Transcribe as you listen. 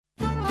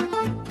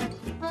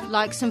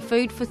Like some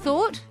food for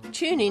thought?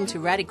 Tune in to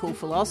Radical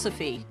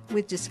Philosophy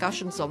with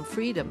discussions on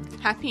freedom,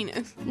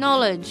 happiness,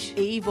 knowledge,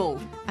 evil,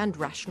 and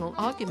rational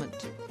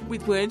argument.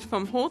 With words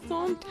from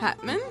Hawthorne,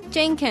 Tatman,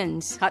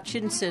 Jenkins,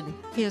 Hutchinson,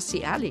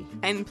 Piercy Alley,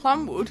 and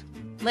Plumwood.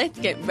 Let's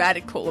get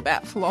radical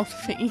about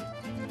philosophy.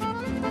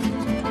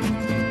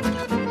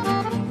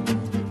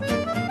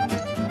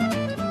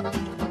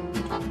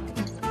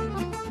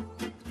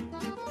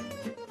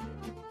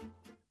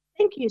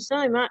 Thank you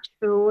so much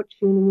for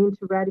tuning in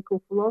to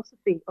Radical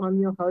Philosophy. I'm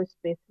your host,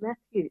 Beth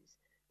Matthews.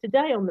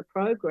 Today on the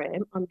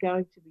program, I'm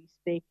going to be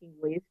speaking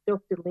with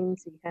Dr.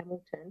 Lindsay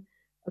Hamilton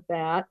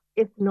about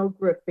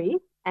ethnography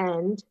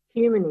and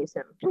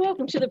humanism.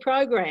 Welcome to the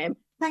program.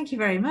 Thank you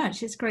very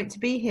much. It's great to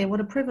be here. What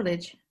a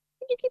privilege.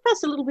 Can you give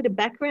us a little bit of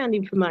background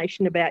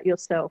information about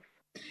yourself?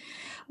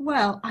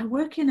 Well, I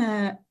work in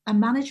a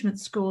management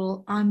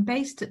school. I'm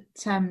based at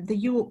the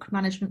York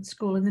Management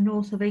School in the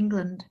north of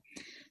England.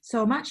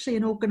 So I'm actually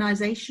an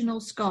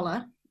organisational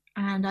scholar,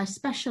 and I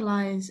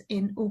specialise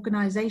in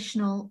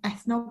organisational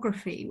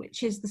ethnography,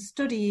 which is the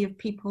study of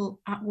people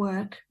at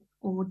work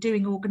or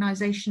doing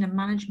organisation and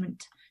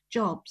management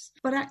jobs.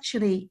 But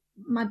actually,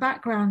 my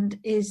background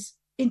is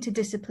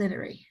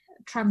interdisciplinary,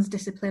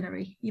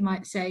 transdisciplinary, you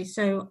might say.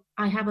 So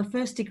I have a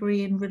first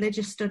degree in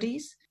religious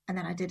studies, and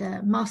then I did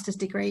a master's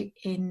degree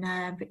in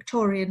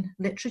Victorian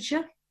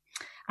literature.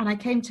 And I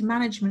came to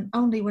management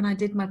only when I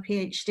did my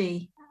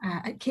PhD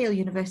at Keele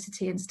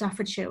University in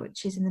Staffordshire,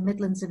 which is in the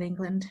Midlands of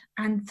England.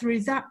 And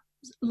through that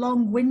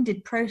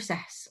long-winded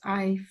process,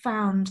 I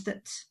found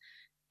that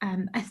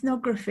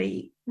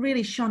ethnography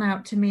really shone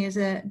out to me as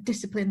a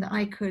discipline that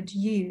I could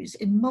use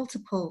in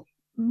multiple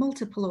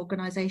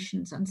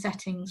organisations and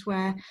settings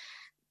where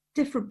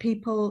different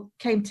people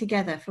came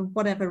together for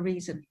whatever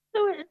reason.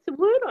 So it's a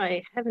word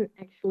I haven't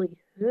actually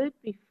heard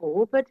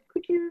before, but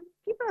could you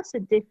give us a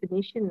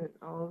definition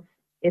of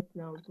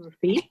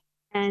ethnography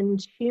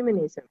and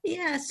humanism?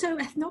 Yeah, so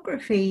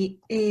ethnography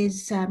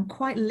is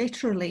quite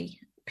literally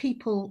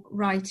people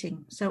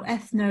writing. So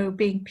ethno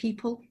being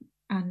people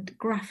and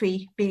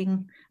graphy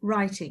being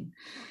writing.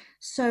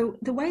 So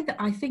the way that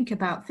I think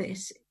about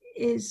this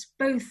is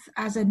both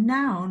as a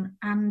noun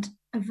and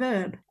a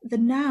verb. The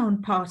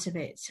noun part of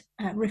it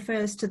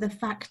refers to the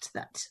fact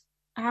that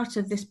out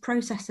of this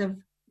process of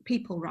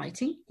people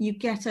writing, you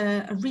get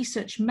a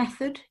research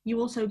method.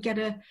 You also get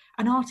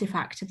an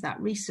artifact of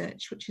that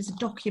research, which is a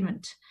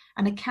document,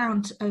 an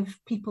account of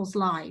people's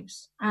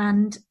lives.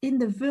 And in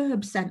the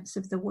verb sense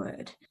of the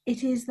word,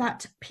 it is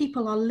that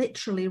people are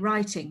literally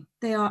writing.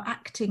 They are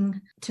acting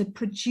to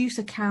produce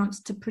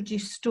accounts, to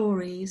produce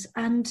stories.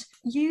 And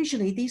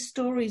usually these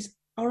stories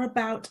are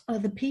about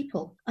other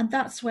people. And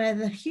that's where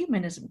the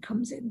humanism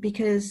comes in,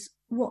 because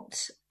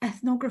what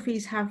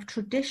ethnographies have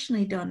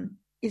traditionally done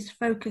is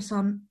focus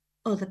on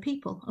other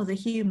people, other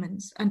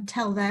humans, and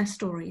tell their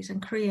stories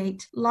and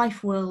create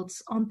life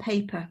worlds on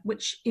paper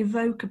which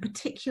evoke a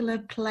particular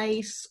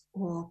place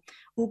or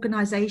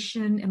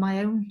organisation in my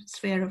own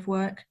sphere of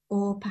work,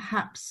 or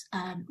perhaps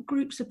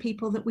groups of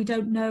people that we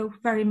don't know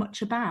very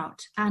much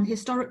about. And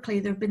historically,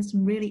 there have been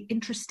some really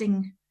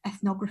interesting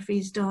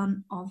ethnographies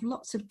done of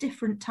lots of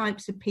different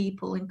types of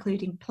people,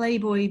 including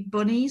Playboy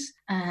bunnies,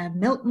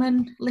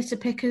 milkmen, litter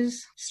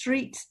pickers,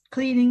 street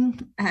cleaning,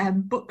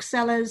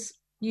 booksellers,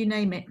 you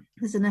name it.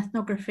 There's an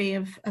ethnography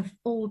of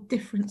all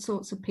different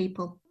sorts of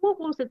people.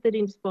 What was it that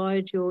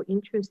inspired your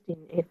interest in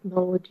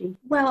ethnology?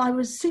 Well, I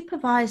was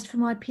supervised for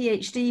my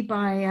PhD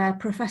by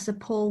Professor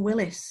Paul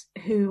Willis,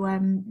 who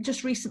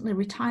just recently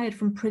retired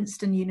from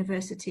Princeton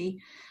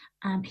University.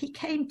 He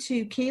came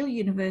to Keele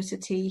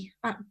University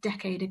about a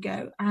decade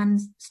ago and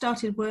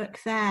started work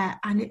there.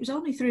 And it was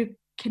only through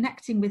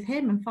connecting with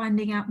him and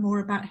finding out more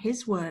about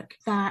his work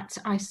that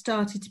I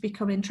started to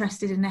become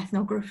interested in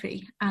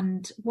ethnography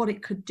and what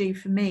it could do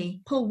for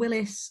me. Paul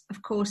Willis,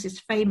 of course, is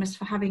famous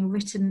for having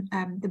written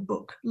the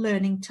book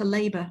Learning to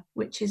Labour,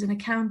 which is an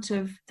account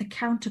of the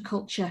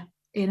counterculture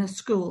in a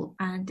school,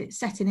 and it's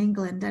set in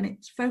England, and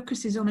it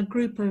focuses on a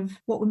group of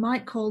what we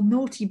might call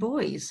naughty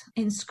boys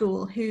in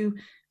school who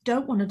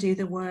don't want to do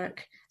the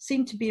work,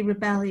 seem to be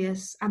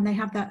rebellious, and they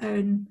have their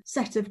own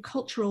set of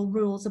cultural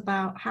rules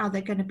about how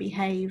they're going to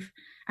behave,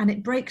 and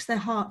it breaks their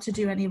heart to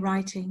do any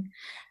writing.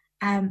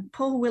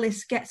 Paul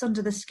Willis gets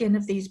under the skin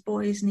of these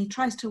boys and he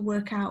tries to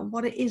work out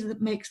what it is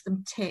that makes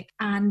them tick.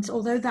 And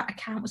although that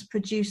account was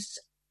produced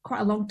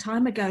quite a long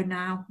time ago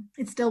now,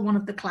 it's still one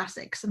of the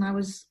classics, and I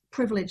was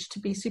privileged to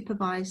be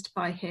supervised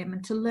by him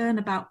and to learn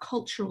about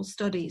cultural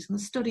studies and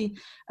the study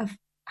of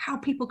how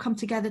people come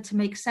together to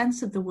make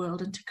sense of the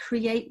world and to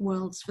create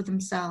worlds for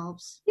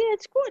themselves. Yeah,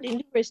 it's quite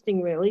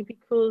interesting, really,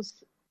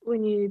 because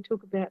when you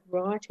talk about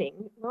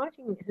writing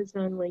has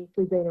only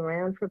been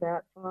around for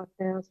about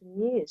 5,000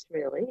 years,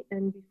 really.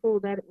 And before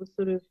that, it was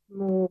sort of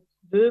more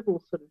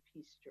verbal sort of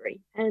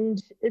history.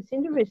 And it's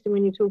interesting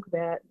when you talk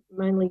about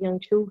mainly young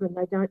children,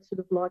 they don't sort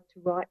of like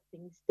to write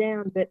things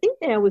down. But I think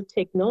now with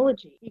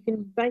technology, you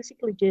can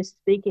basically just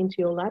speak into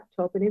your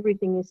laptop and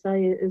everything you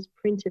say is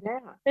printed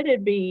out.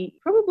 That'd be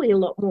probably a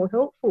lot more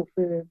helpful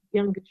for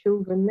younger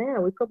children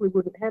now. We probably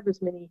wouldn't have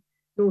as many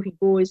naughty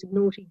boys and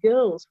naughty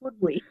girls, would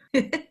we?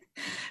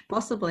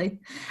 Possibly.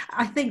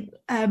 I think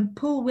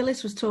Paul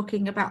Willis was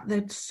talking about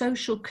the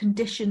social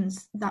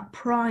conditions that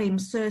prime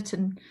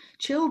certain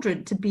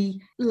children to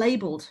be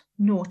labelled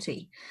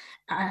naughty.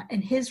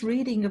 In his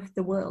reading of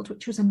the world,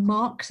 which was a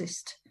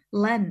Marxist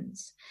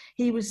lens,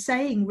 he was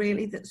saying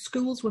really that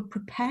schools were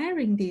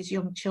preparing these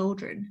young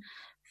children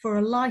for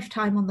a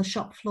lifetime on the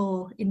shop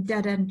floor in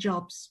dead-end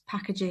jobs,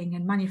 packaging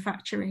and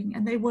manufacturing,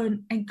 and they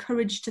weren't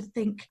encouraged to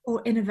think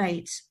or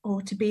innovate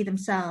or to be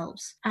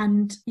themselves.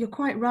 And you're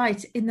quite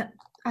right in that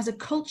as a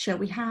culture,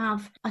 we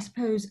have, I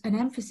suppose, an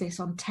emphasis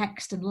on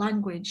text and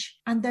language,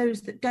 and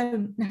those that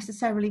don't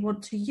necessarily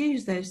want to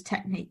use those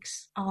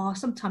techniques are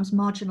sometimes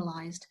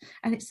marginalised.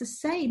 And it's the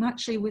same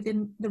actually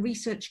within the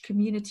research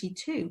community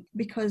too,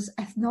 because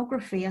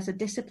ethnography as a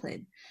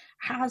discipline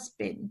has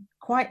been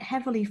quite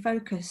heavily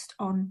focused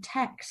on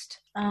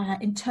text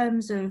in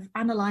terms of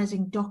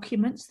analysing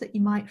documents that you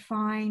might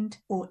find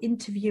or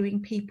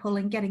interviewing people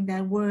and getting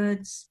their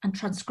words and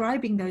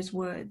transcribing those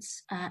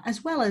words,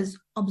 as well as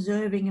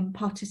observing and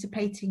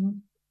participating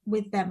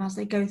with them as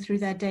they go through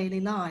their daily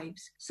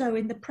lives. So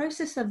in the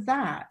process of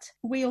that,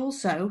 we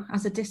also,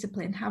 as a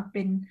discipline, have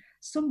been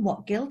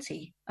somewhat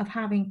guilty of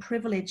having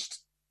privileged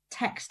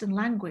text and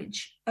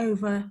language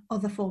over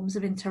other forms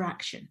of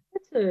interaction.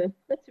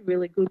 That's a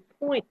really good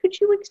point. Could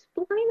you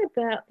explain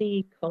about the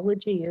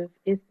ecology of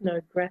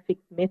ethnographic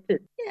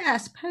methods? Yeah, I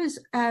suppose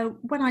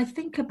when I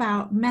think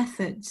about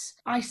methods,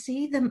 I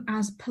see them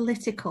as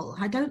political.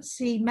 I don't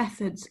see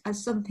methods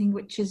as something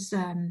which is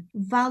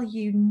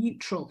value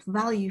neutral,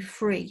 value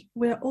free.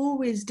 We're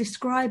always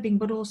describing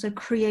but also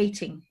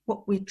creating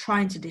what we're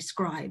trying to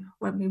describe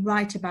when we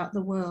write about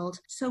the world.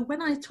 So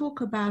when I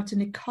talk about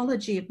an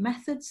ecology of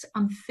methods,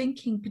 I'm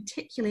thinking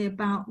particularly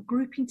about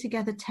grouping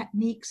together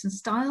techniques and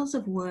styles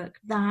of work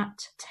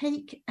that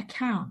take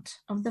account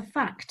of the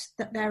fact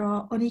that there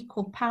are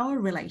unequal power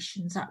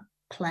relations at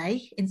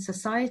play in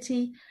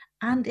society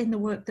and in the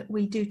work that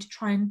we do to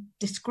try and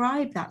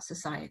describe that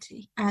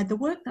society. The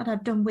work that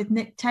I've done with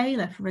Nick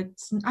Taylor, for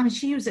instance, I mean,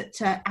 she was at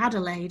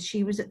Adelaide,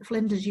 she was at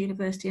Flinders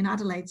University in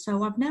Adelaide,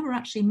 so I've never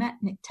actually met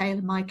Nick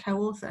Taylor, my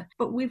co-author,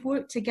 but we've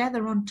worked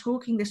together on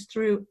talking this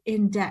through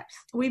in depth.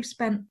 We've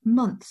spent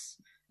months,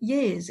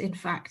 years, in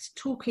fact,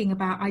 talking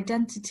about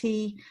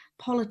identity,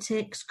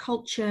 politics,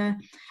 culture,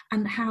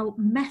 and how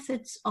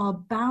methods are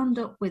bound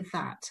up with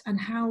that, and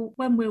how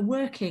when we're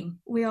working,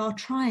 we are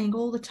trying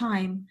all the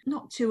time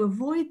not to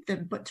avoid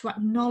them, but to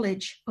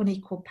acknowledge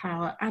unequal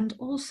power, and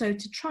also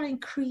to try and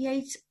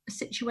create a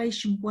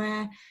situation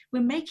where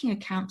we're making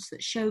accounts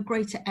that show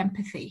greater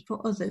empathy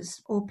for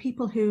others or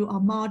people who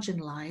are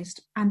marginalised.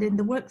 And in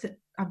the work that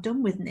I've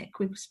done with Nick,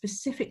 we've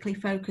specifically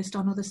focused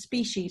on other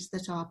species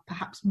that are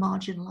perhaps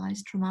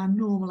marginalised from our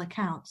normal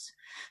accounts.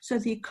 So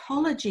the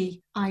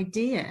ecology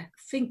idea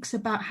thinks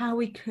about how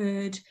we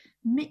could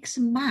mix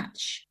and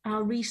match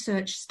our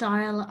research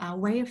style, our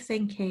way of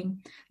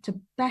thinking, to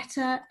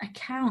better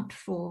account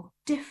for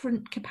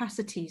different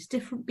capacities,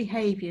 different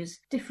behaviours,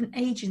 different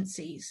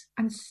agencies,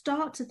 and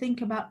start to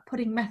think about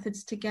putting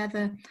methods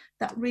together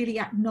that really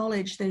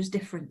acknowledge those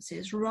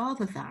differences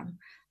rather than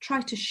try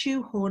to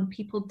shoehorn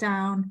people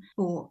down,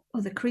 or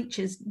other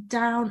creatures,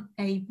 down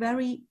a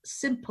very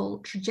simple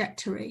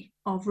trajectory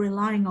of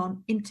relying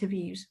on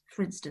interviews,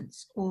 for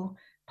instance, or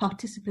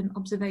participant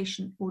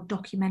observation or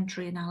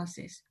documentary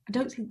analysis. I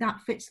don't think that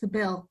fits the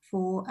bill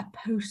for a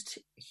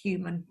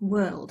post-human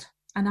world.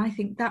 And I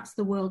think that's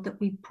the world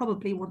that we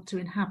probably want to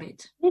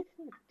inhabit.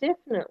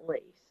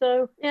 Definitely.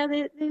 So now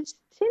there's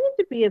tended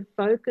to be a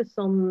focus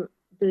on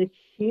the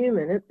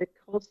human at the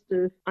cost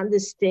of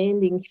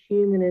understanding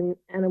human and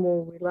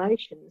animal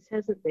relations,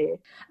 hasn't there?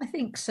 I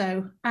think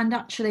so. And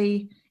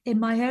actually, in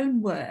my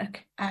own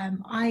work,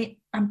 I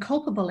am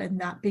culpable in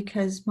that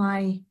because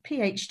my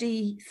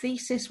PhD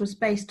thesis was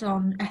based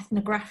on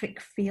ethnographic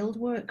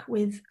fieldwork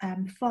with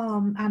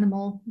farm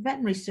animal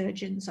veterinary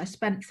surgeons. I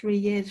spent 3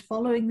 years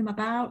following them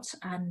about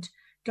and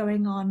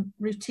going on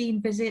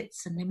routine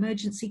visits and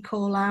emergency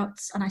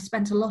call-outs, and I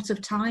spent a lot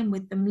of time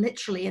with them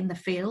literally in the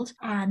field,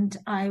 and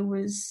I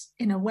was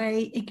in a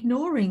way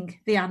ignoring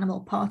the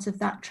animal part of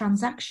that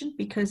transaction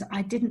because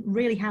I didn't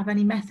really have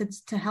any methods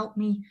to help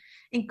me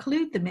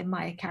include them in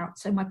my account.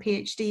 So my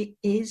PhD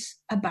is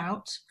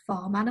about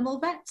farm animal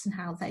vets and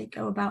how they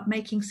go about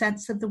making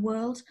sense of the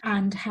world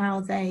and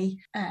how they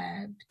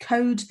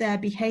code their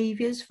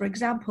behaviours. For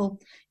example,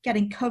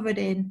 getting covered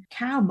in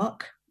cow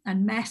muck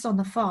and mess on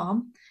the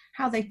farm,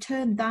 how they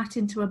turn that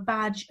into a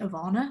badge of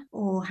honour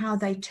or how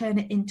they turn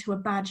it into a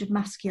badge of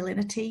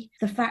masculinity.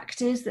 The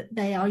fact is that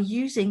they are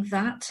using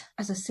that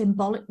as a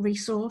symbolic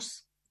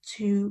resource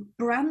to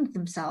brand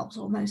themselves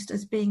almost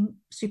as being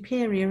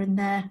superior in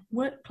their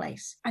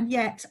workplace. And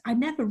yet I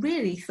never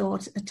really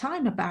thought at the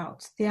time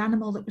about the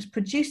animal that was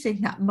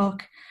producing that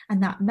muck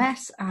and that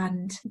mess,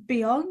 and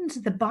beyond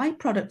the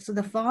byproducts of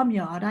the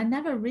farmyard, I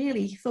never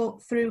really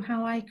thought through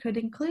how I could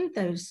include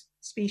those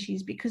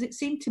species, because it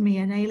seemed to me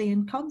an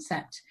alien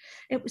concept.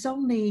 It was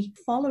only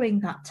following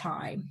that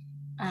time,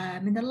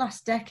 in the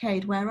last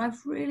decade, where I've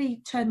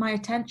really turned my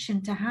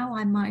attention to how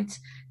I might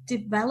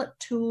develop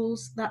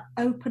tools that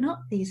open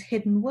up these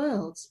hidden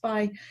worlds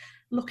by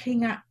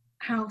looking at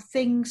how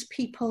things,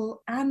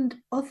 people and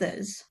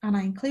others, and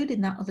I include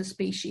in that other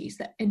species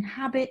that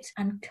inhabit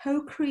and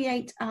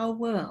co-create our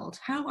world,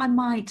 how I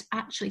might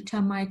actually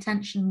turn my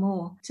attention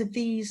more to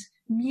these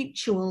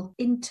mutual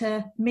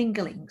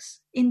interminglings,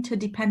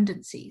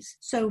 interdependencies.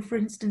 So, for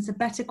instance, a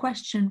better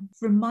question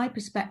from my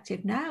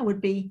perspective now would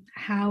be,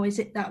 how is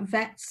it that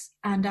vets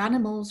and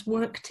animals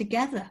work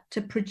together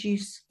to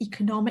produce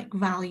economic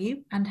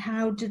value, and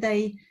how do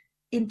they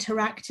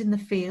interact in the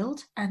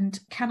field, and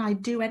can I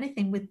do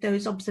anything with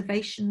those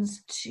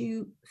observations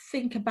to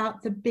think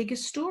about the bigger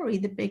story,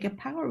 the bigger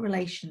power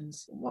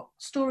relations? What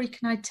story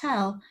can I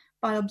tell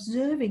by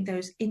observing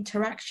those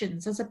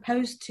interactions, as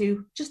opposed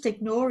to just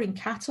ignoring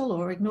cattle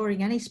or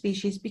ignoring any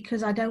species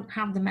because I don't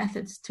have the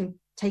methods to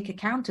take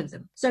account of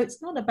them. So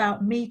it's not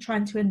about me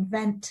trying to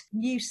invent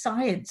new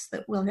science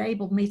that will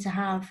enable me to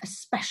have a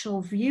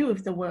special view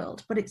of the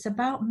world, but it's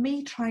about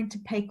me trying to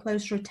pay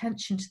closer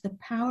attention to the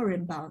power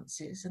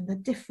imbalances and the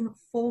different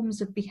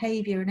forms of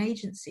behavior and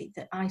agency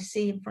that I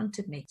see in front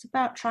of me. It's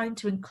about trying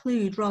to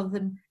include rather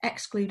than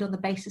exclude on the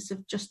basis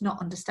of just not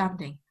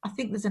understanding. I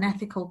think there's an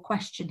ethical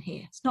question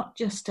here. It's not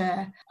just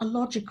a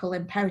logical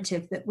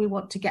imperative that we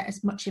want to get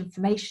as much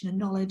information and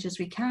knowledge as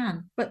we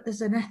can, but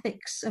there's an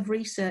ethics of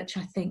research,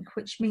 I think,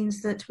 which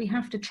means that we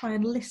have to try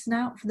and listen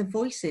out for the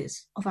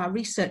voices of our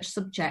research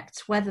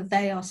subjects, whether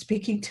they are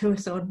speaking to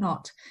us or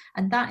not.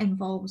 And that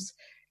involves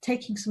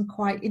taking some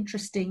quite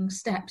interesting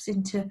steps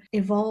into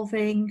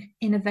evolving,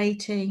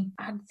 innovating,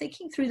 and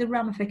thinking through the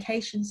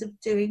ramifications of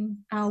doing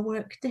our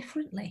work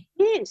differently.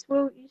 Yes,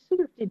 well, you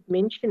sort of did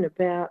mention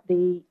about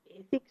the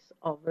ethics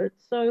of it.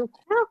 So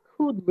how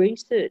could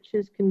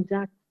researchers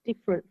conduct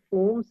different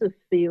forms of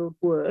field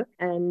work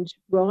and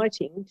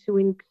writing to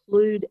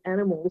include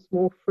animals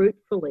more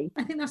fruitfully?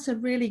 I think that's a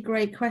really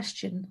great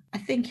question. I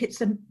think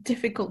it's a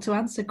difficult to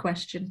answer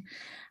question.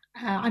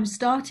 I'm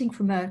starting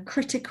from a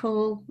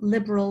critical,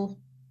 liberal,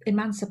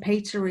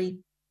 emancipatory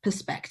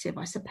perspective,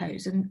 I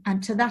suppose.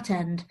 And to that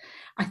end,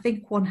 I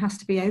think one has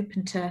to be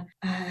open to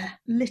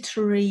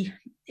literary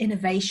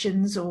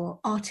innovations or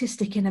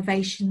artistic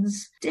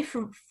innovations,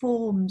 different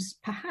forms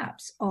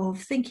perhaps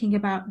of thinking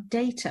about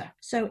data.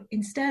 So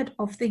instead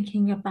of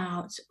thinking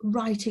about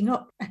writing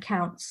up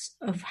accounts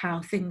of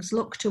how things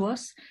look to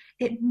us,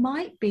 it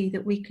might be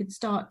that we could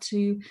start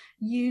to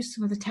use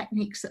some of the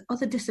techniques that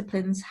other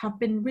disciplines have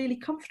been really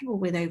comfortable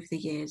with over the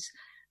years.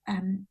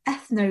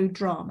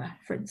 Ethnodrama,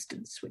 for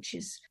instance, which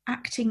is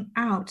acting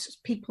out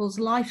people's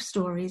life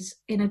stories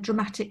in a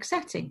dramatic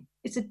setting.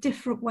 It's a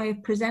different way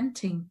of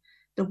presenting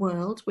the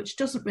world, which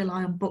doesn't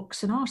rely on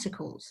books and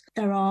articles.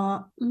 There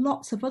are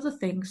lots of other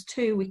things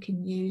too we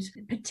can use,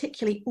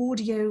 particularly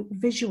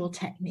audio-visual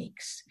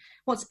techniques.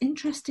 What's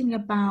interesting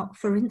about,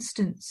 for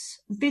instance,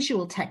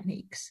 visual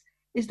techniques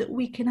is that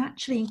we can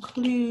actually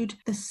include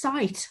the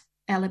sight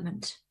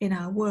element in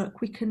our work.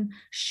 We can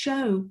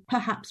show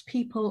perhaps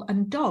people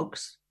and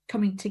dogs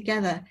coming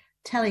together,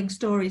 telling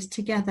stories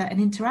together and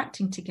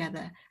interacting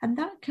together. And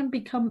that can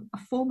become a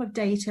form of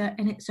data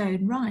in its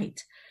own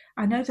right.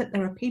 I know that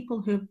there are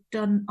people who have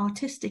done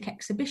artistic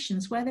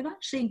exhibitions where they've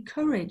actually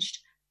encouraged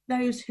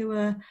those who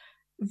are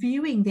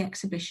viewing the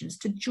exhibitions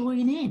to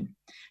join in,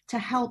 to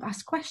help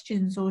ask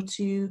questions or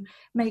to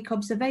make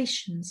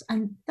observations.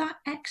 And that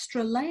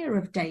extra layer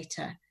of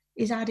data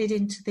is added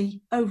into the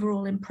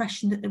overall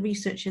impression that the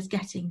researcher is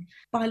getting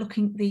by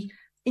looking at the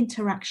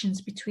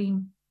interactions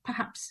between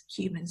perhaps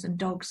humans and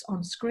dogs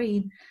on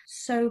screen.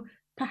 So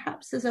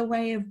perhaps there's a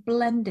way of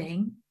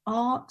blending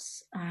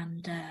arts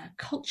and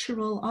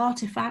cultural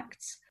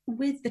artifacts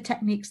with the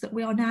techniques that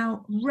we are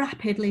now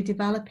rapidly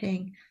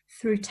developing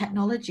through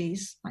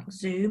technologies like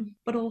Zoom,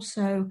 but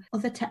also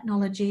other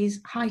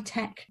technologies,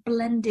 high-tech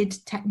blended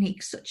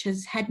techniques such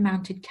as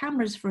head-mounted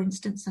cameras, for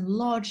instance, and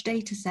large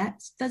data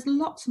sets. There's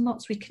lots and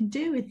lots we can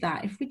do with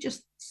that if we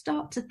just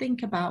start to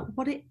think about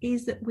what it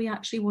is that we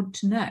actually want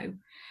to know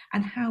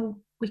and how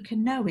we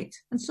can know it.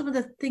 And some of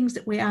the things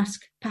that we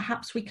ask,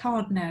 perhaps we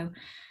can't know,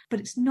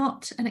 but it's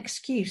not an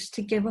excuse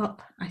to give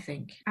up, I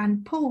think.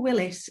 And Paul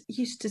Willis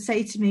used to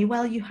say to me,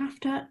 well, you have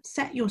to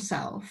set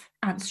yourself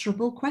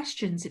answerable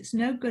questions. It's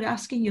no good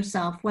asking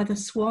yourself whether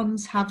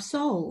swans have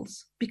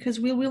souls,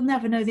 because we will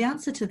never know the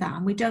answer to that,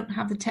 and we don't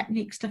have the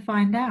techniques to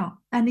find out.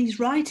 And he's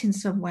right in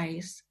some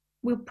ways.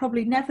 We'll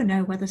probably never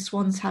know whether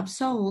swans have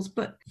souls,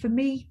 but for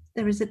me,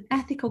 there is an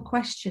ethical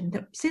question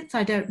that since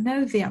I don't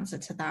know the answer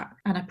to that,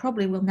 and I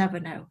probably will never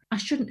know, I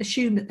shouldn't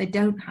assume that they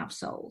don't have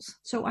souls.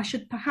 So I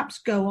should perhaps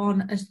go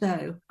on as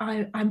though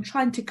I'm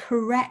trying to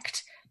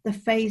correct the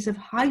phase of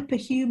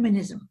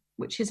hyperhumanism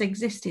which has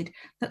existed,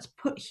 that's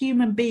put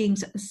human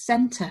beings at the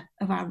centre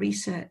of our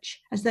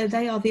research, as though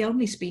they are the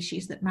only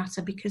species that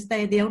matter because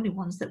they are the only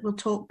ones that will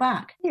talk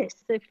back. Yes,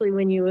 especially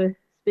when you were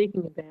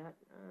speaking about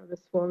the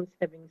swans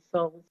having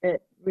souls,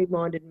 it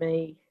reminded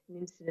me an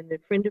incident a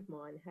friend of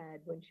mine had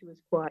when she was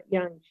quite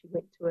young. She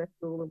went to a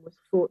school and was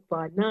taught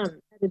by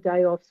nuns. Had a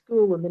day off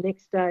school, and the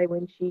next day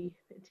when she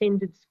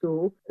attended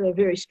school, a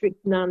very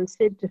strict nun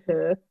said to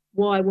her,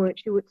 "Why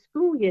weren't you at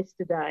school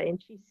yesterday?"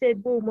 And she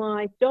said, "Well,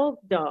 my dog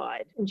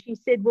died." And she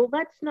said, "Well,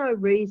 that's no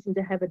reason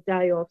to have a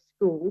day off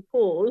school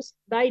because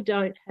they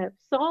don't have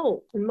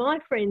souls." And my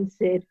friend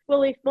said,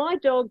 "Well, if my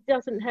dog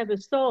doesn't have a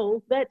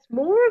soul, that's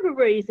more of a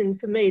reason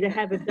for me to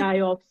have a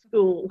day off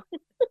school."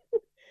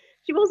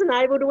 She wasn't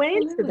able to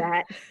answer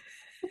that.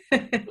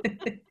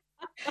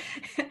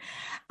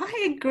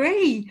 I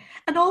agree.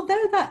 And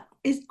although that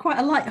is quite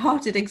a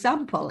light-hearted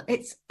example,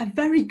 it's a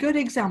very good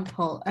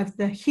example of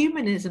the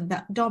humanism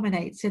that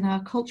dominates in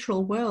our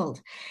cultural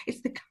world. It's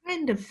the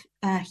kind of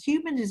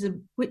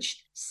humanism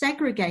which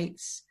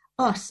segregates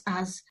us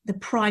as the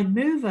prime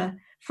mover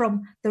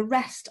from the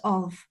rest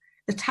of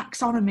the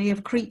taxonomy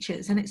of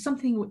creatures. And it's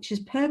something which has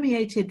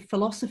permeated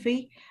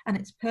philosophy and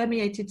it's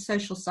permeated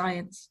social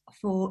science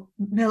for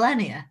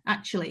millennia,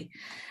 actually.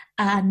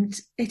 And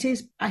it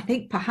is, I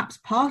think, perhaps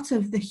part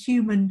of the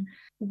human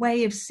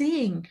way of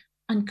seeing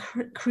and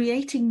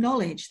creating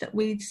knowledge that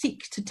we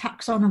seek to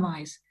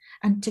taxonomize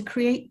and to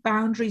create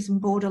boundaries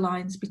and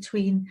borderlines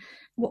between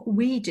what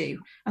we do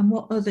and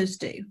what others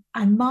do.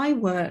 And my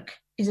work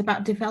is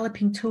about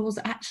developing tools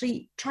that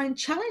actually try and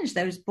challenge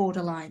those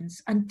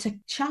borderlines and to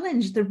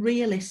challenge the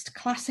realist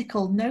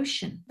classical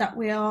notion that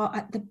we are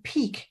at the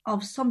peak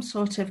of some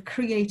sort of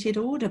created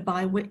order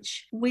by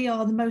which we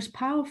are the most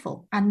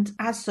powerful. And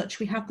as such,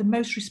 we have the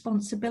most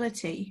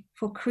responsibility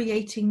for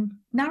creating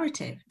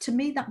narrative. To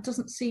me, that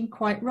doesn't seem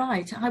quite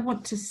right. I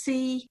want to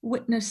see,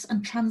 witness,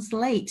 and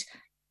translate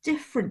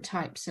different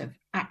types of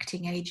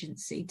acting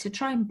agency to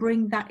try and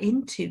bring that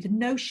into the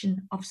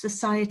notion of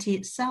society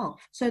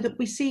itself, so that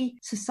we see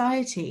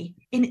society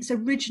in its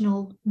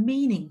original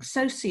meaning,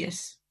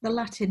 socius, the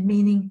Latin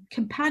meaning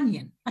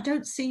companion. I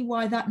don't see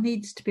why that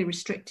needs to be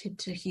restricted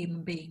to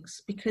human beings,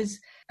 because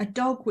a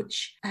dog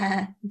which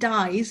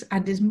dies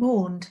and is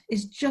mourned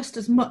is just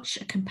as much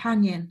a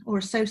companion or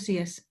a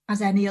socius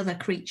as any other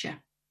creature.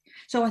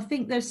 So I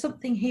think there's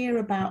something here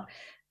about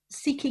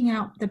seeking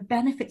out the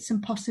benefits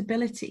and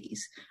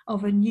possibilities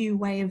of a new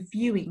way of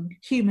viewing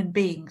human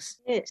beings.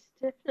 Yes,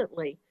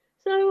 definitely.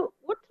 So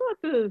what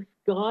type of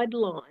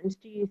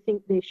guidelines do you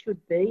think there should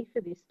be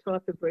for this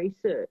type of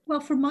research?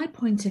 Well, from my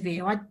point of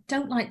view, I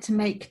don't like to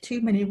make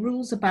too many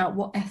rules about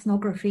what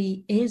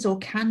ethnography is or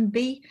can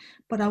be,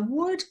 but I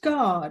would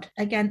guard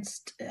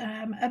against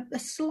a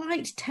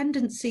slight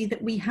tendency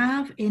that we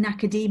have in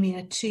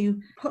academia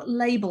to put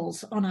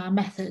labels on our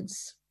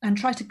methods and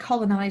try to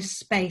colonize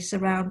space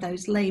around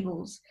those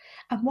labels.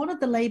 And one of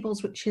the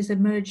labels which has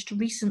emerged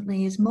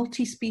recently is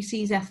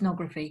multi-species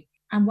ethnography.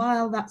 And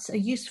while that's a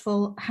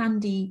useful,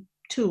 handy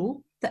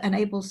tool that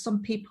enables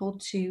some people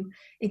to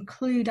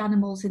include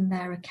animals in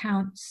their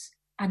accounts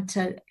and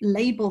to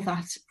label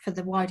that for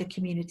the wider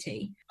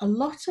community, a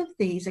lot of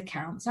these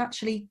accounts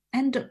actually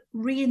end up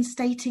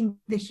reinstating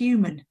the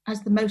human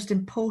as the most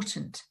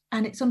important.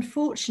 And it's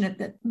unfortunate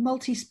that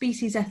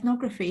multi-species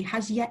ethnography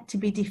has yet to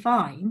be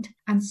defined,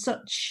 and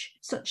such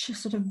a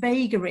sort of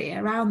vagary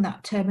around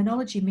that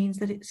terminology means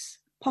that it's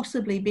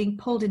possibly being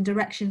pulled in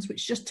directions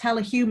which just tell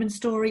a human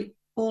story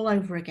all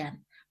over again.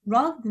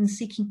 Rather than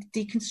seeking to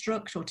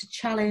deconstruct or to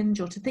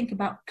challenge or to think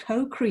about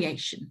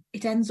co-creation,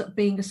 it ends up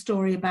being a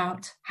story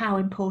about how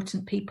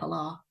important people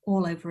are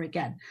all over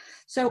again.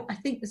 So I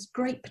think there's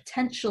great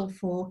potential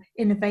for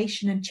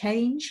innovation and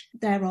change.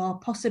 There are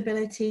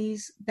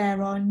possibilities,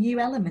 there are new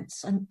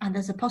elements, and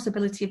there's a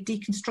possibility of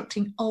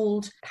deconstructing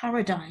old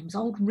paradigms,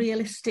 old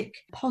realistic,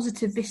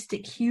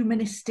 positivistic,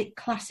 humanistic,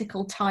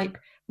 classical type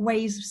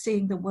ways of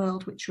seeing the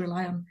world which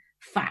rely on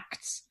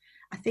facts.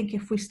 I think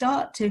if we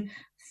start to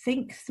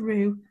think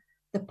through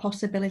the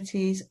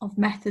possibilities of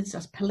methods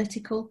as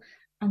political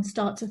and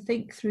start to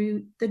think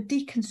through the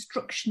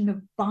deconstruction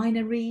of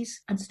binaries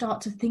and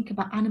start to think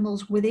about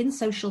animals within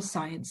social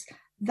science,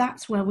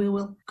 that's where we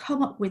will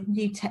come up with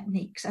new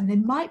techniques. And there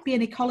might be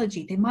an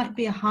ecology, there might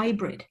be a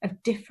hybrid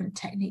of different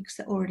techniques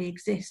that already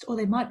exist, or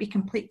they might be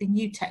completely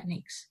new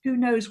techniques. Who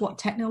knows what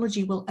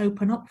technology will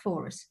open up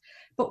for us?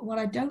 But what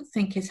I don't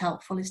think is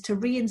helpful is to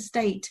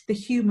reinstate the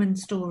human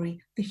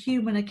story, the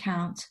human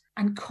account,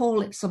 and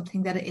call it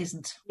something that it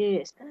isn't.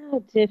 Yes,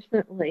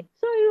 definitely.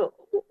 So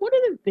what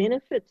are the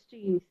benefits, do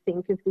you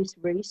think, of this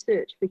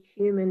research for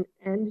human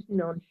and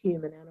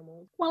non-human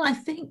animals? Well, I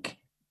think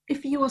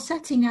if you are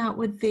setting out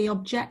with the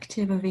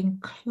objective of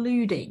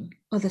including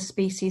other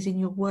species in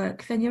your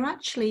work, then you're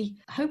actually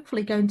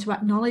hopefully going to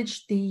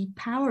acknowledge the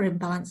power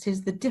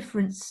imbalances, the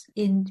difference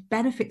in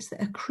benefits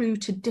that accrue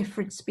to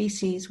different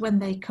species when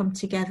they come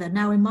together.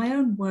 Now, in my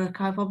own work,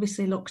 I've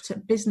obviously looked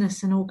at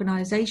business and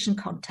organisation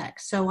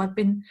context. So I've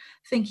been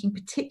thinking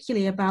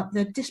particularly about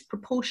the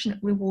disproportionate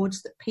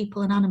rewards that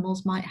people and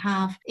animals might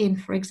have in,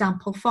 for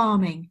example,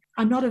 farming.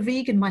 I'm not a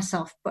vegan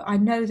myself, but I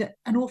know that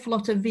an awful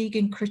lot of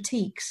vegan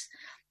critiques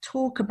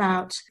talk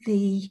about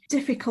the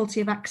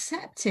difficulty of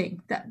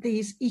accepting that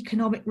these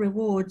economic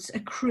rewards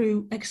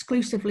accrue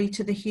exclusively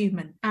to the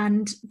human.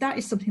 And that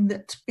is something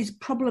that is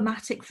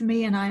problematic for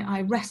me, and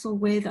I wrestle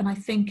with and I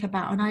think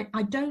about. And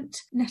I don't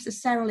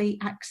necessarily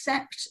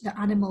accept that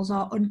animals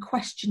are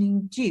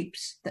unquestioning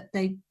dupes, that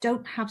they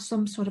don't have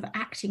some sort of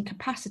acting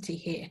capacity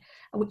here,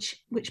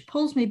 which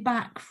pulls me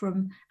back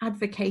from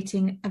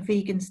advocating a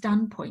vegan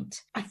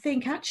standpoint. I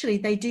think actually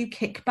they do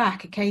kick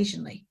back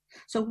occasionally.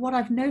 So what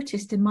I've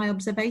noticed in my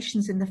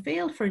observations in the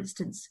field, for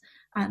instance,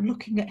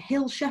 looking at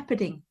hill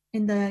shepherding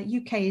in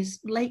the UK's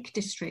Lake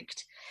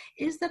District,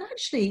 is that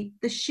actually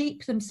the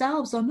sheep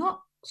themselves are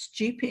not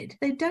stupid.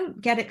 They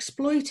don't get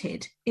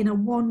exploited in a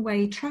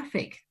one-way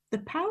traffic. The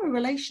power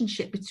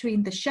relationship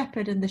between the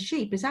shepherd and the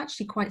sheep is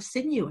actually quite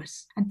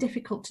sinuous and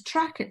difficult to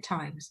track at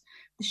times.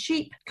 The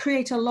sheep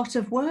create a lot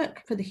of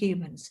work for the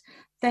humans.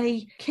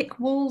 They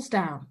kick walls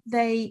down.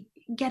 They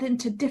get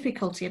into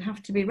difficulty and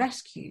have to be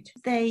rescued.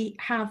 They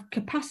have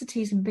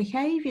capacities and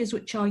behaviours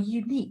which are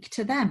unique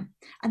to them,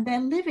 and they're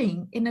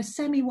living in a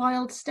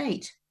semi-wild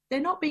state. They're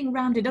not being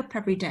rounded up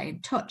every day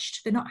and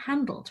touched. They're not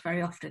handled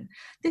very often.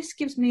 This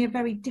gives me a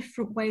very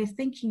different way of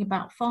thinking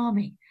about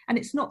farming, and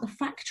it's not the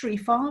factory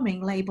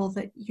farming label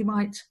that you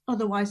might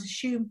otherwise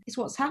assume is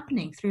what's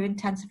happening through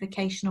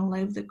intensification all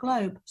over the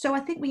globe. So I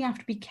think we have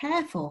to be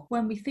careful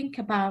when we think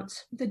about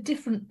the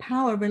different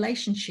power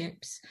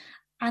relationships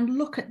and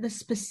look at the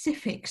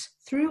specifics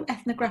through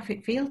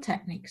ethnographic field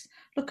techniques,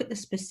 look at the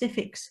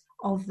specifics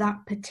of that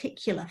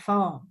particular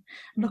farm,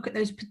 look at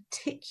those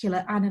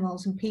particular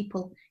animals and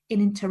people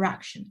in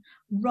interaction,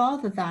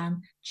 rather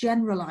than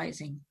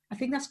generalizing. I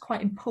think that's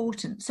quite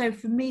important. So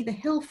for me, the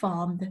hill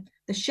farm,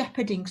 the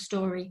shepherding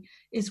story,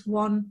 is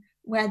one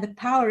where the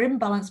power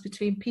imbalance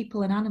between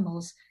people and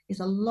animals is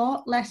a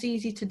lot less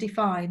easy to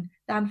define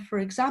than, for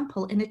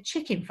example, in a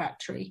chicken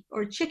factory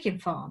or a chicken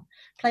farm,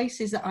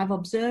 places that I've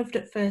observed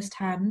at first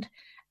hand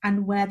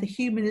and where the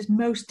human is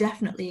most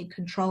definitely in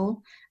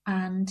control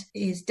and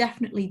is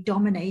definitely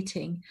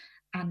dominating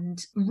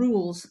and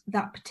rules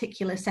that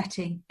particular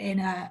setting in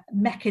a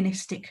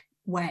mechanistic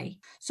way.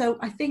 So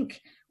I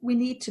think we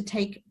need to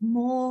take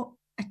more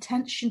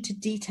attention to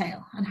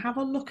detail and have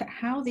a look at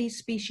how these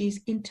species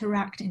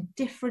interact in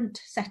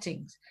different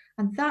settings.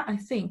 And that, I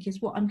think,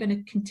 is what I'm going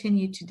to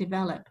continue to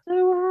develop.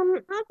 So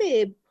are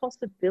there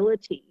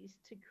possibilities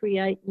to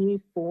create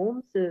new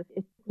forms of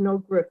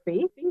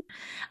ethnography?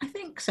 I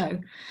think so.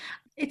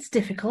 It's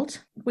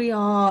difficult. We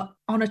are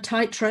on a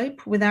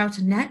tightrope without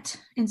a net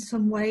in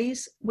some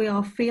ways. We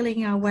are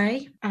feeling our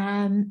way,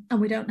 and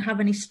we don't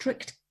have any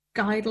strict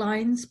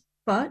guidelines.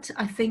 But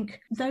I think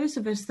those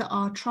of us that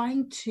are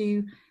trying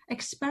to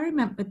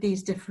experiment with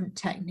these different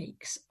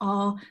techniques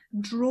are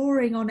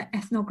drawing on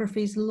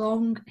ethnography's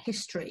long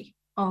history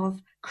of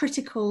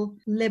critical,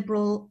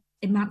 liberal,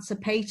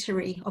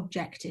 emancipatory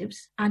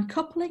objectives and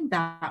coupling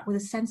that with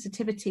a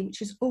sensitivity which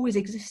has always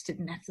existed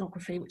in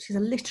ethnography, which is a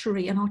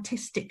literary and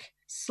artistic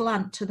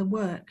slant to the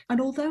work.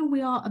 And although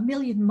we are a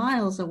million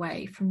miles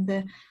away from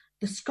the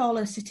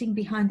scholar sitting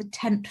behind the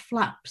tent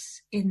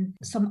flaps in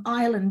some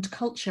island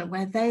culture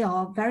where they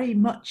are very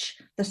much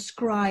the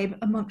scribe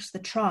amongst the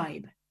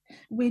tribe,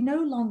 we're no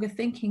longer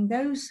thinking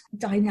those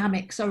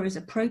dynamics are as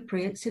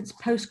appropriate, since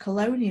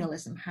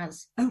post-colonialism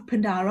has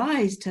opened our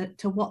eyes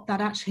to what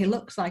that actually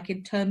looks like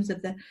in terms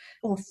of the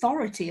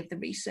authority of the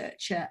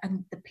researcher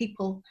and the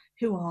people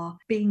who are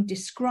being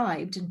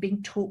described and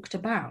being talked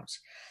about.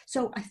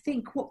 So I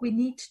think what we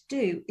need to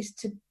do is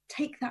to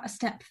take that a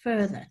step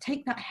further,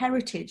 take that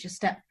heritage a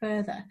step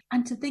further,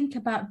 and to think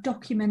about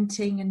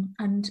documenting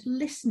and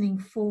listening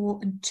for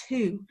and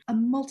to a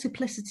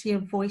multiplicity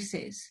of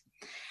voices.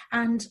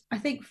 And I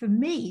think for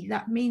me,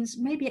 that means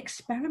maybe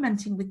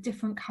experimenting with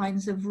different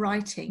kinds of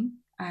writing,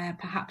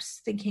 perhaps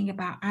thinking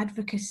about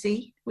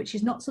advocacy, which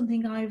is not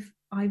something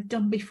I've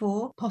done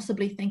before,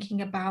 possibly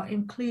thinking about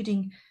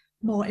including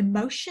more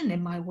emotion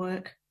in my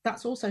work.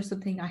 That's also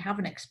something I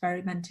haven't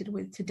experimented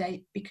with to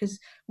date, because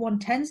one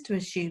tends to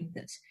assume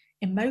that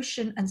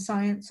emotion and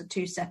science are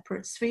two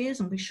separate spheres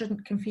and we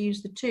shouldn't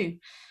confuse the two.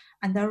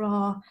 And there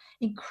are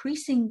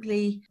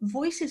increasingly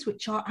voices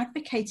which are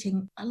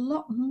advocating a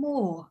lot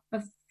more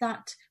of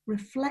that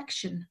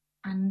reflection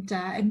and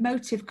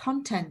emotive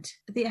content,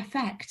 the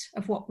effect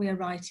of what we are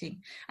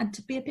writing, and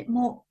to be a bit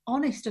more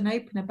honest and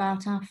open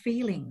about our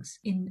feelings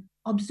in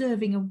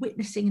observing and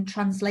witnessing and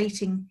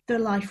translating the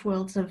life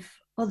worlds of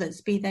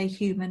others, be they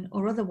human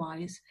or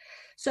otherwise.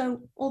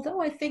 So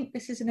although I think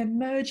this is an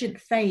emergent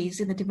phase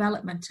in the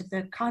development of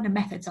the kind of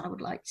methods I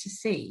would like to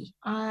see,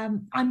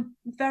 I'm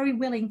very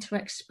willing to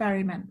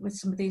experiment with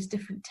some of these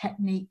different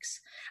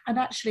techniques. And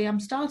actually, I'm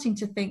starting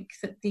to think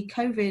that the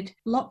COVID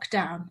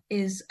lockdown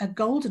is a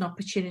golden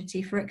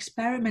opportunity for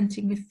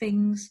experimenting with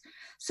things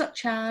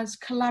such as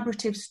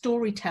collaborative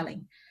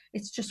storytelling.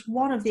 It's just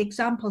one of the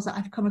examples that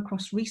I've come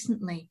across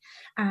recently.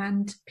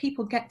 And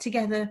people get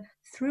together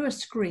through a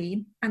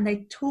screen and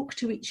they talk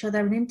to each other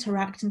and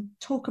interact and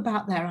talk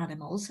about their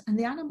animals. And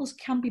the animals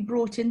can be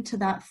brought into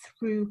that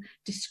through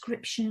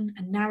description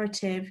and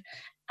narrative.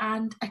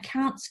 And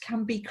accounts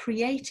can be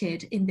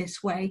created in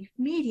this way,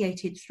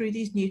 mediated through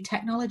these new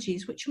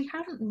technologies, which we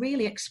haven't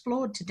really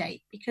explored to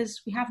date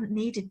because we haven't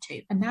needed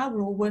to. And now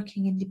we're all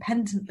working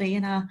independently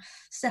in our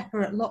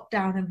separate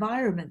lockdown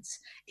environments.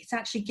 It's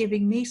actually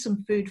giving me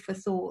some food for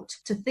thought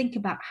to think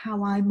about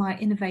how I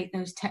might innovate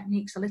those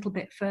techniques a little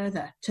bit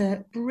further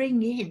to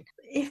bring in,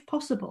 if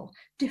possible,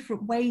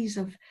 different ways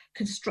of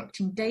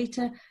constructing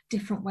data,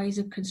 different ways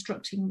of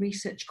constructing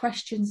research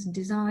questions and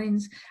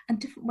designs, and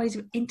different ways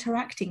of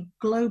interacting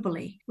globally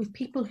with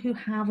people who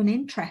have an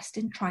interest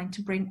in trying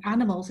to bring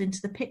animals into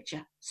the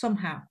picture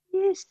somehow.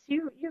 Yes,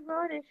 you're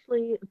right,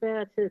 Ashley,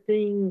 about it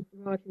being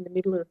right in the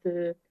middle of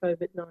the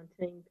COVID-19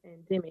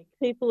 pandemic.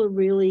 People are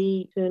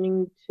really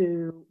turning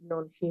to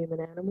non-human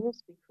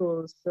animals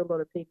because a lot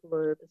of people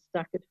are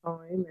stuck at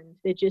home and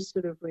they're just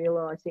sort of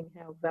realising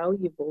how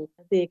valuable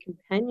their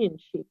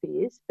companionship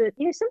is. But,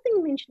 yeah, something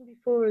you mentioned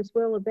before as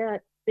well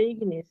about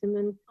veganism,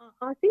 and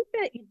I think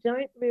that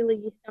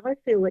I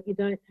feel that you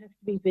don't have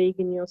to be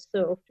vegan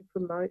yourself to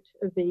promote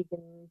a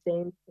vegan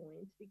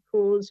standpoint,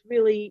 because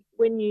really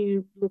when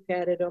you look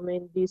at it, I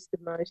mean, it is the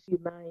most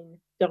humane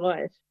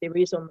diet there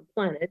is on the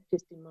planet,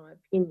 just in my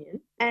opinion.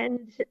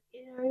 And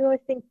I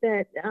think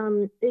that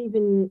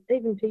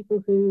even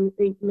people who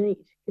eat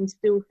meat can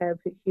still have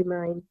a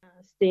humane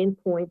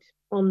standpoint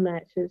on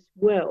that as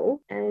well,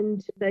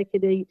 and they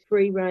could eat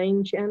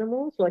free-range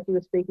animals, like you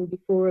were speaking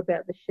before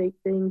about the sheep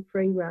being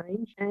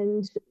free-range.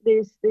 And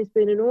there's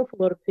been an awful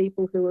lot of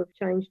people who have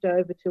changed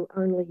over to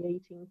only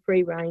eating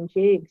free-range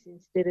eggs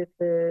instead of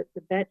the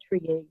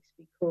battery eggs,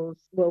 because,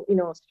 well,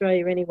 in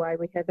Australia anyway,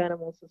 we have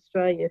Animals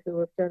Australia who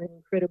have done an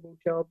incredible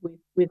job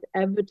with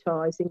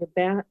advertising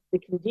about the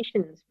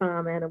conditions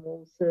farm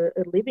animals are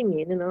living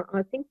in. And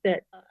I think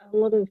that a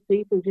lot of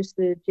people, just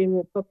the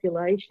general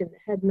population,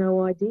 had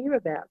no idea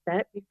about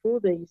that before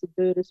these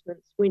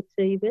advertisements went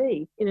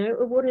TV.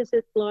 What is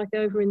it like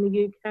over in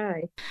the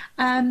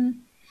UK?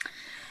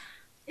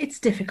 It's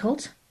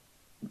difficult.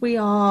 We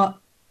are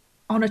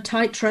on a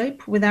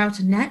tightrope without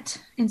a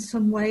net in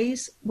some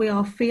ways. We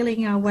are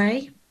feeling our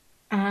way,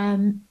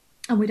 and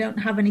we don't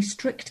have any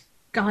strict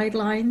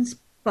guidelines.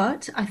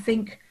 But I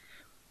think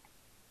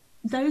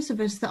those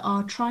of us that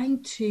are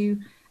trying to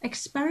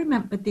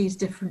experiment with these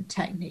different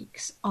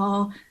techniques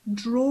are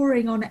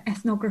drawing on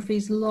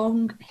ethnography's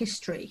long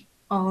history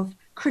of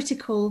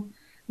critical,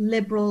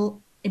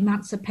 liberal,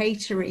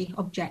 emancipatory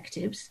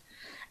objectives,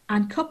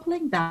 and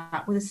coupling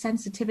that with a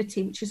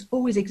sensitivity which has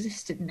always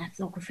existed in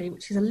ethnography,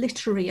 which is a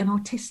literary and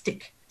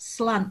artistic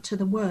slant to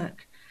the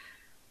work.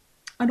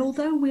 And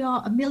although we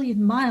are a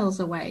million miles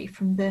away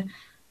from the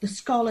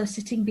scholar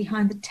sitting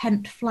behind the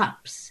tent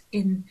flaps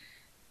in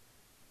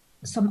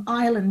some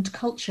island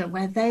culture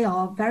where they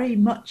are very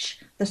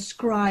much the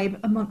scribe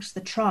amongst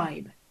the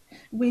tribe,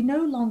 we're no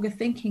longer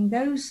thinking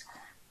those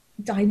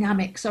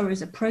dynamics are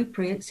as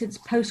appropriate, since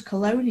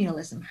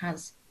post-colonialism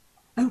has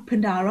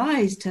opened our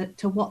eyes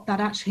to what that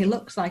actually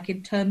looks like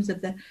in terms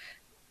of the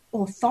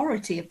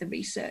authority of the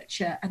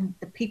researcher and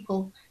the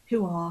people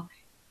who are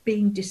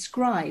being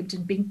described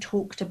and being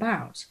talked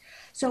about.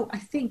 So I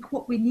think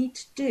what we need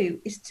to do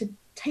is to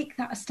take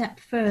that a step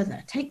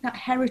further, take that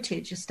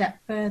heritage a step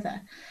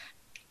further,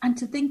 and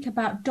to think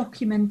about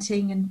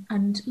documenting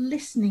and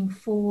listening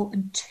for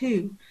and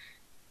to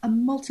a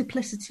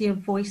multiplicity of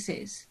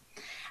voices.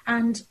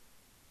 And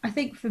I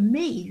think for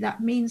me,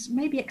 that means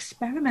maybe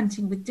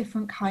experimenting with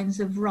different kinds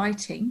of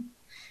writing,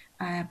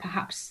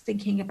 perhaps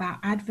thinking about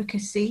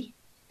advocacy,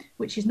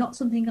 which is not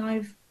something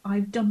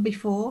I've done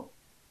before,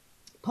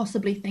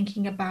 possibly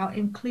thinking about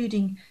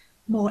including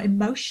more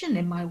emotion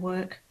in my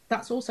work.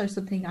 That's also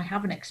something I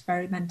haven't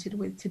experimented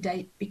with to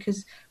date,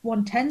 because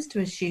one tends to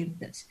assume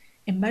that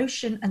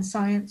emotion and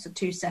science are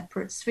two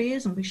separate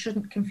spheres and we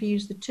shouldn't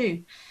confuse the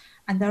two.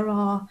 And there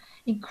are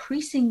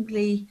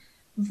increasingly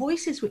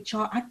voices which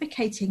are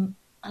advocating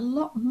a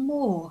lot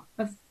more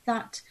of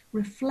that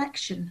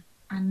reflection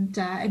and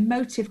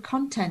emotive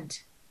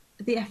content,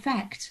 the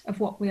effect of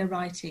what we are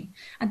writing,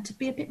 and to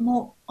be a bit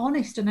more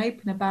honest and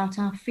open about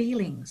our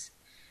feelings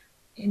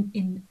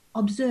in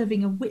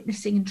observing and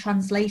witnessing and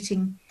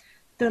translating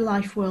the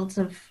life worlds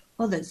of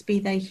others, be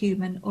they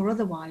human or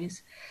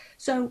otherwise.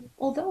 So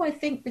although I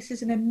think this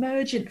is an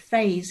emergent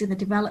phase in the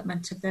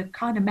development of the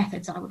kind of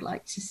methods I would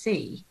like to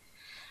see,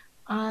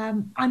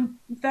 I'm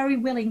very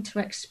willing to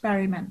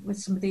experiment with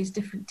some of these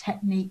different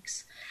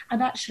techniques.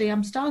 And actually,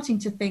 I'm starting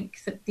to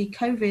think that the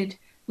COVID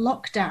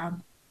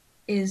lockdown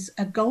is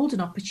a golden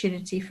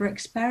opportunity for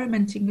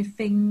experimenting with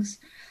things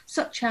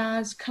such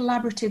as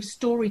collaborative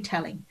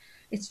storytelling.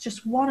 It's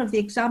just one of the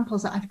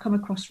examples that I've come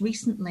across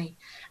recently.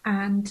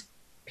 And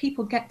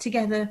people get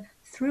together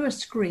through a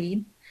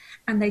screen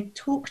and they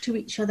talk to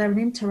each other and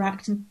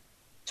interact and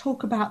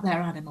talk about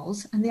their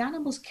animals. And the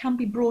animals can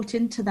be brought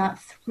into that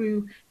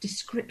through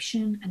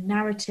description and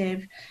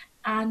narrative.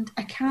 And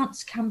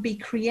accounts can be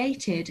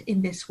created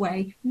in this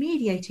way,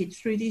 mediated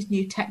through these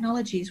new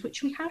technologies,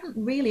 which we haven't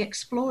really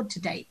explored to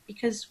date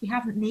because we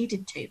haven't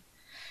needed to.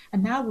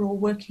 And now we're all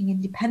working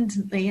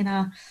independently in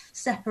our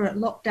separate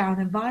lockdown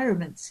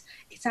environments.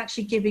 It's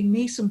actually giving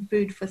me some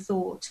food for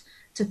thought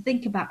to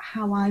think about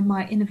how I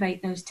might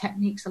innovate those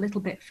techniques a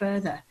little bit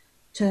further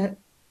to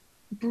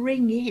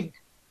bring in,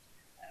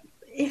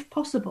 if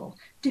possible,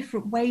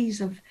 different ways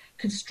of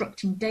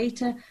constructing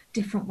data,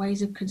 different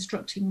ways of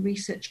constructing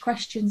research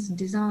questions and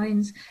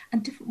designs,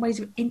 and different ways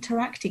of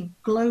interacting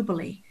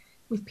globally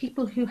with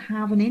people who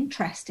have an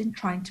interest in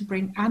trying to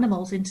bring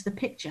animals into the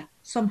picture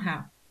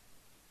somehow.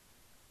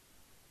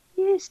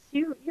 Yes,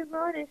 you're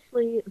right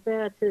actually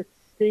about it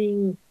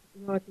being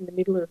right in the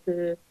middle of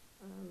the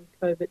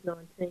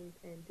COVID-19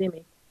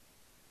 pandemic.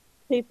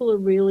 People are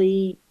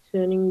really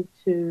turning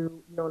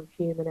to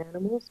non-human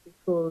animals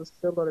because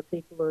a lot of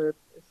people are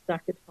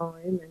stuck at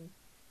home and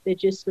they're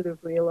just sort of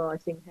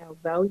realising how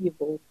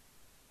valuable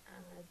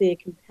their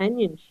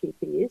companionship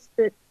is.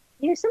 But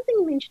yeah, something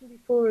you mentioned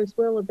before as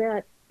well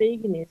about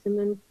veganism,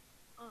 and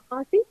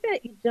I think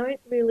that you don't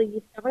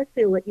really, I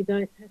feel that you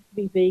don't have to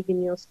be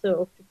vegan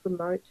yourself to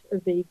promote a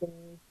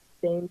vegan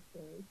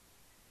standpoint,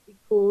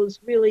 because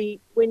really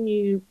when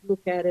you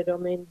look at it, I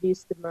mean, it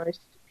is the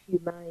most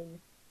humane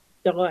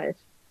diet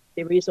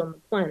there is on the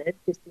planet,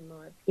 just in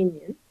my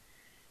opinion.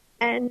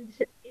 And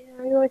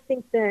I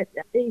think that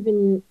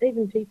even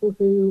people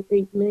who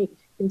eat meat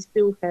can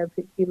still have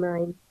a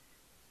humane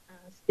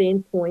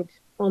standpoint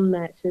on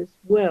that as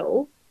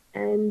well,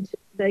 and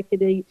they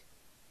could eat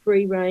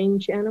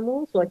free-range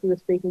animals, like you were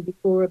speaking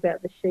before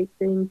about the sheep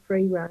being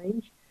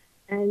free-range.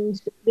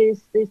 And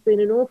there's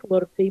been an awful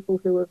lot of people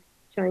who have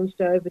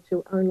changed over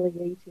to only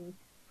eating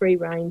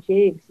free-range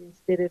eggs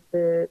instead of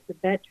the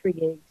battery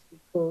eggs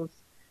because,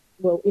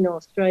 well, in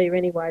Australia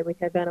anyway, we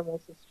have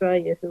Animals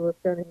Australia who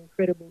have done an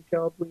incredible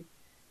job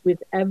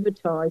with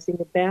advertising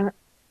about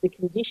the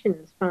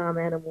conditions farm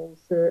animals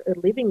are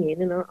living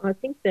in. And I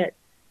think that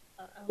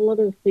a lot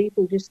of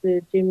people, just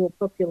the general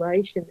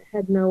population,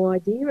 had no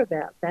idea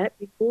about that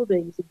before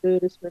these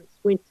advertisements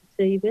went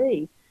to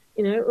TV.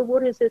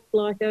 What is it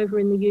like over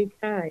in the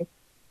UK?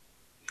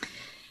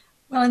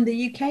 Well, in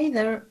the UK,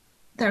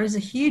 there is a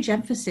huge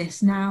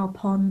emphasis now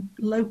upon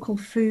local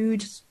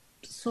food,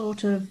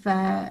 sort of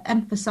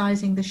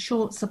emphasising the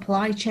short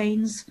supply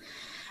chains,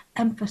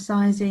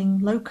 emphasising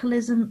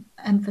localism,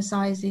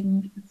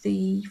 emphasising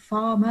the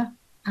farmer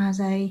as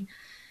a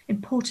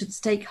important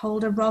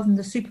stakeholder rather than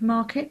the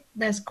supermarket.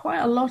 There's quite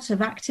a lot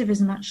of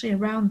activism actually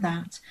around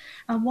that.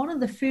 And one of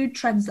the food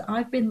trends that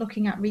I've been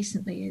looking at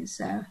recently is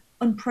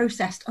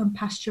unprocessed,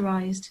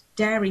 unpasteurised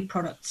dairy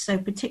products, so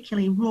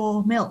particularly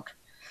raw milk.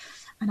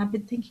 And I've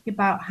been thinking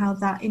about how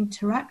that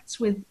interacts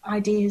with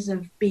ideas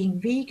of being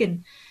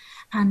vegan.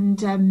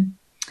 And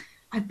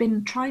I've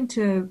been trying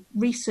to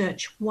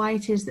research why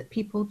it is that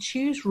people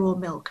choose raw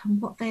milk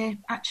and what they're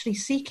actually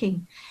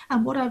seeking.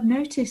 And what I've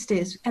noticed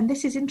is, and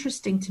this is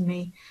interesting to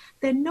me,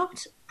 they're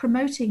not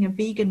promoting a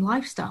vegan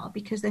lifestyle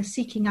because they're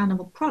seeking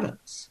animal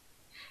products.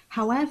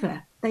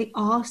 However, they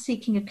are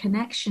seeking a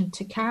connection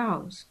to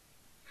cows.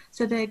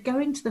 So they're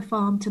going to the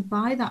farm to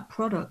buy that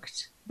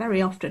product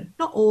very often.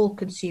 Not all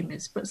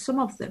consumers, but some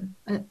of them,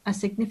 a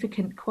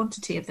significant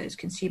quantity of those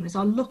consumers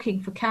are looking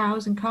for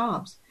cows and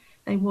calves.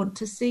 They want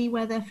to see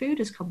where their food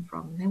has come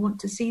from. They want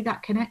to see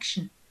that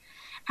connection.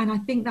 And I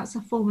think that's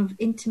a form of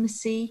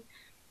intimacy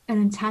and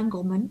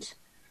entanglement,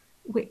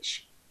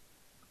 which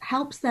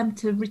helps them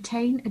to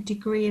retain a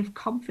degree of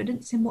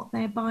confidence in what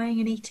they're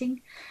buying and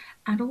eating,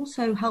 and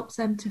also helps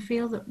them to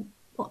feel that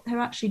what they're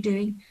actually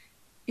doing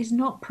is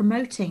not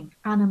promoting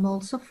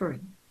animal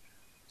suffering.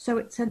 So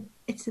it's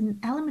an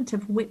element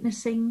of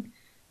witnessing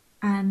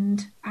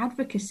and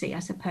advocacy, I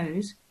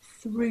suppose,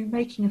 through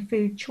making a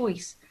food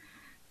choice.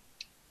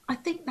 I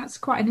think that's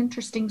quite an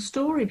interesting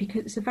story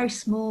because it's a very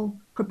small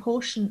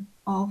proportion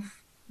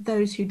of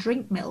those who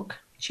drink milk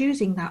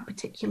choosing that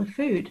particular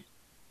food.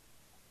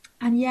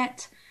 And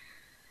yet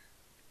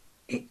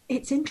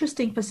it's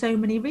interesting for so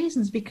many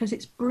reasons because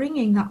it's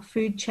bringing that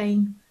food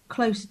chain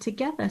closer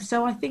together.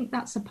 So I think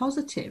that's a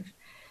positive.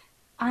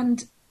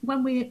 And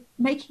when we're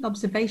making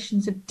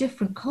observations of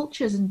different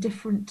cultures and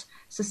different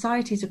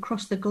societies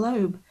across the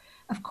globe,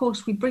 of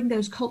course, we bring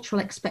those cultural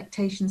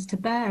expectations to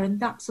bear. And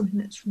that's something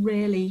that's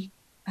really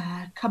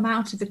come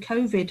out of the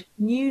COVID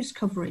news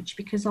coverage,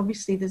 because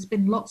obviously there's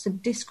been lots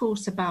of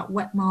discourse about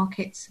wet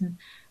markets and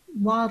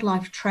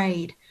wildlife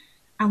trade.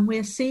 And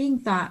we're seeing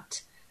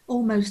that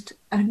almost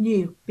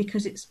anew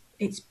because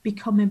it's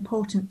become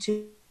important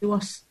to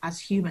us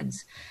as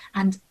humans.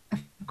 And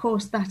of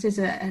course, that is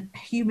a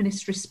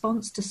humanist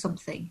response to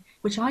something,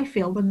 which I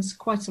feel runs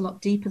quite a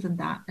lot deeper than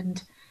that.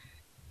 And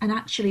And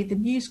actually, the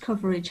news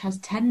coverage has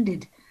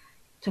tended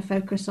to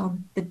focus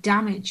on the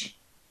damage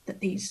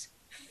that these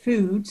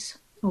foods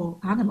or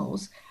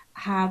animals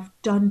have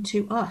done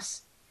to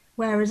us,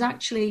 whereas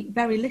actually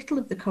very little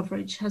of the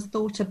coverage has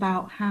thought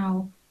about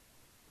how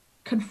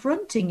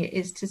confronting it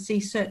is to see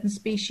certain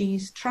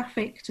species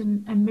trafficked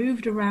and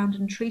moved around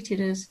and treated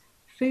as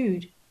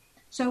food.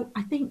 So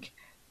I think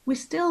we're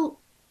still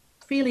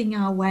feeling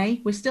our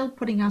way. We're still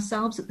putting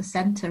ourselves at the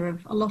centre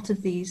of a lot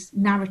of these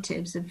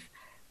narratives of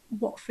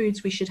what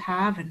foods we should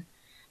have and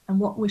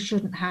what we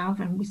shouldn't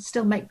have, and we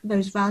still make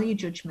those value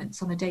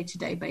judgments on a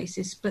day-to-day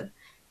basis. But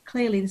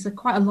clearly there's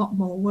quite a lot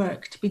more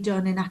work to be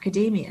done in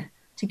academia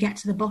to get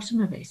to the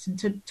bottom of it and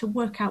to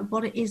work out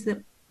what it is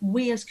that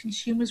we as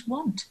consumers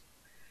want.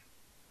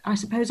 I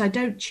suppose I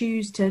don't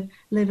choose to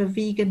live a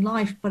vegan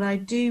life, but I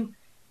do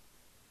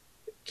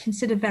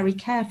consider very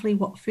carefully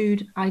what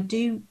food I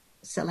do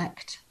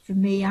select for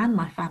me and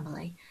my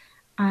family.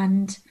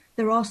 And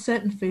there are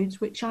certain foods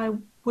which I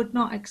would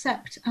not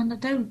accept, and I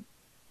don't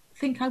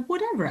think I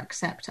would ever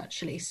accept,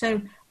 actually.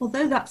 So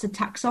although that's a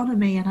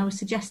taxonomy, and I was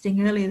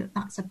suggesting earlier that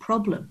that's a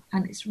problem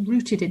and it's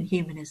rooted in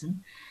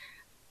humanism,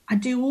 I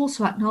do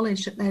also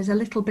acknowledge that there's a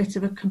little bit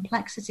of a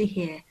complexity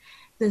here.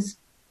 There's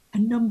a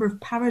number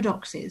of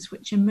paradoxes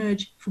which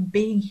emerge from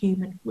being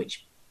human,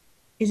 which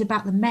is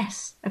about the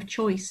mess of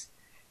choice,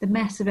 the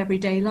mess of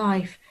everyday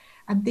life.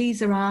 And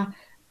these are our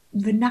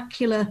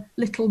vernacular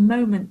little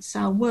moments,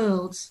 our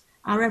worlds,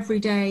 our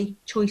everyday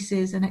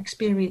choices and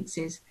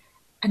experiences.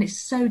 And it's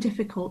so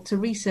difficult to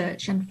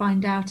research and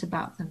find out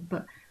about them.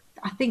 But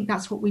I think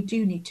that's what we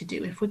do need to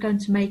do if we're going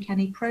to make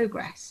any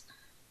progress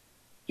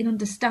in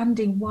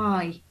understanding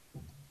why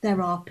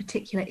there are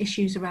particular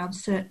issues around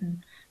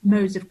certain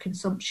modes of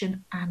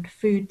consumption and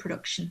food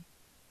production.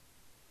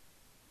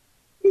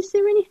 Is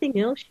there anything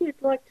else you'd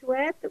like to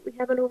add that we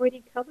haven't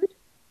already covered?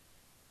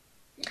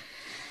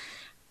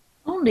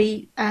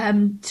 Only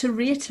to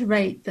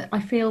reiterate that I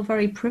feel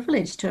very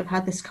privileged to have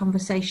had this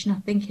conversation. I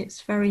think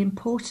it's very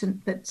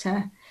important that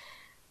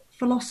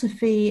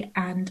philosophy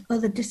and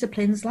other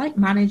disciplines like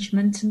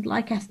management and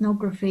like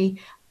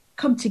ethnography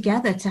come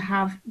together to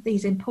have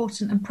these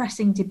important and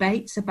pressing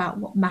debates about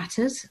what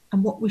matters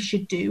and what we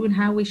should do and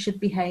how we should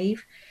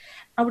behave.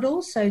 I would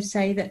also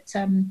say that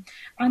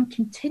I'm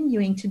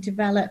continuing to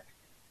develop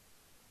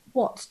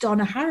what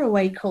Donna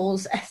Haraway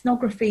calls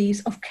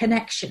ethnographies of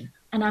connection.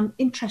 And I'm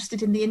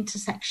interested in the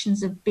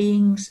intersections of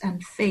beings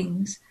and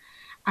things.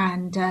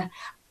 And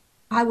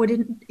I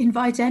would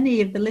invite any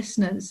of the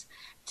listeners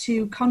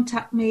to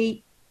contact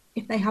me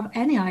if they have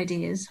any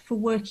ideas for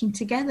working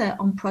together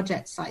on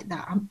projects like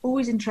that. I'm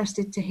always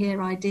interested to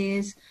hear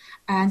ideas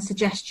and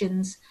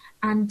suggestions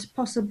and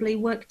possibly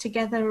work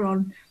together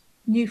on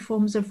new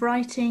forms of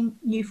writing,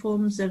 new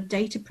forms of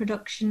data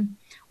production,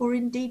 or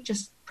indeed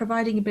just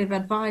providing a bit of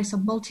advice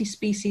on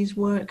multi-species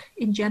work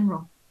in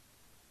general.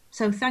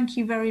 So thank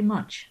you very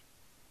much.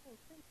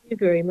 Thank you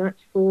very much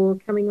for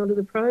coming onto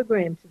the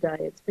program today.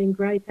 It's been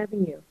great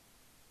having you.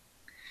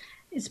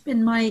 It's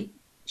been my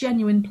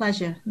genuine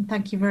pleasure, and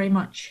thank you very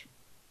much.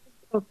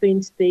 I've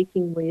been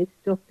speaking with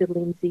Dr.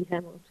 Lindsay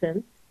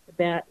Hamilton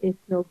about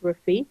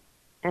ethnography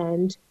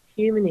and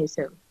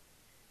humanism.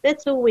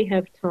 That's all we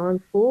have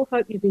time for.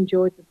 Hope you've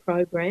enjoyed the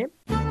program.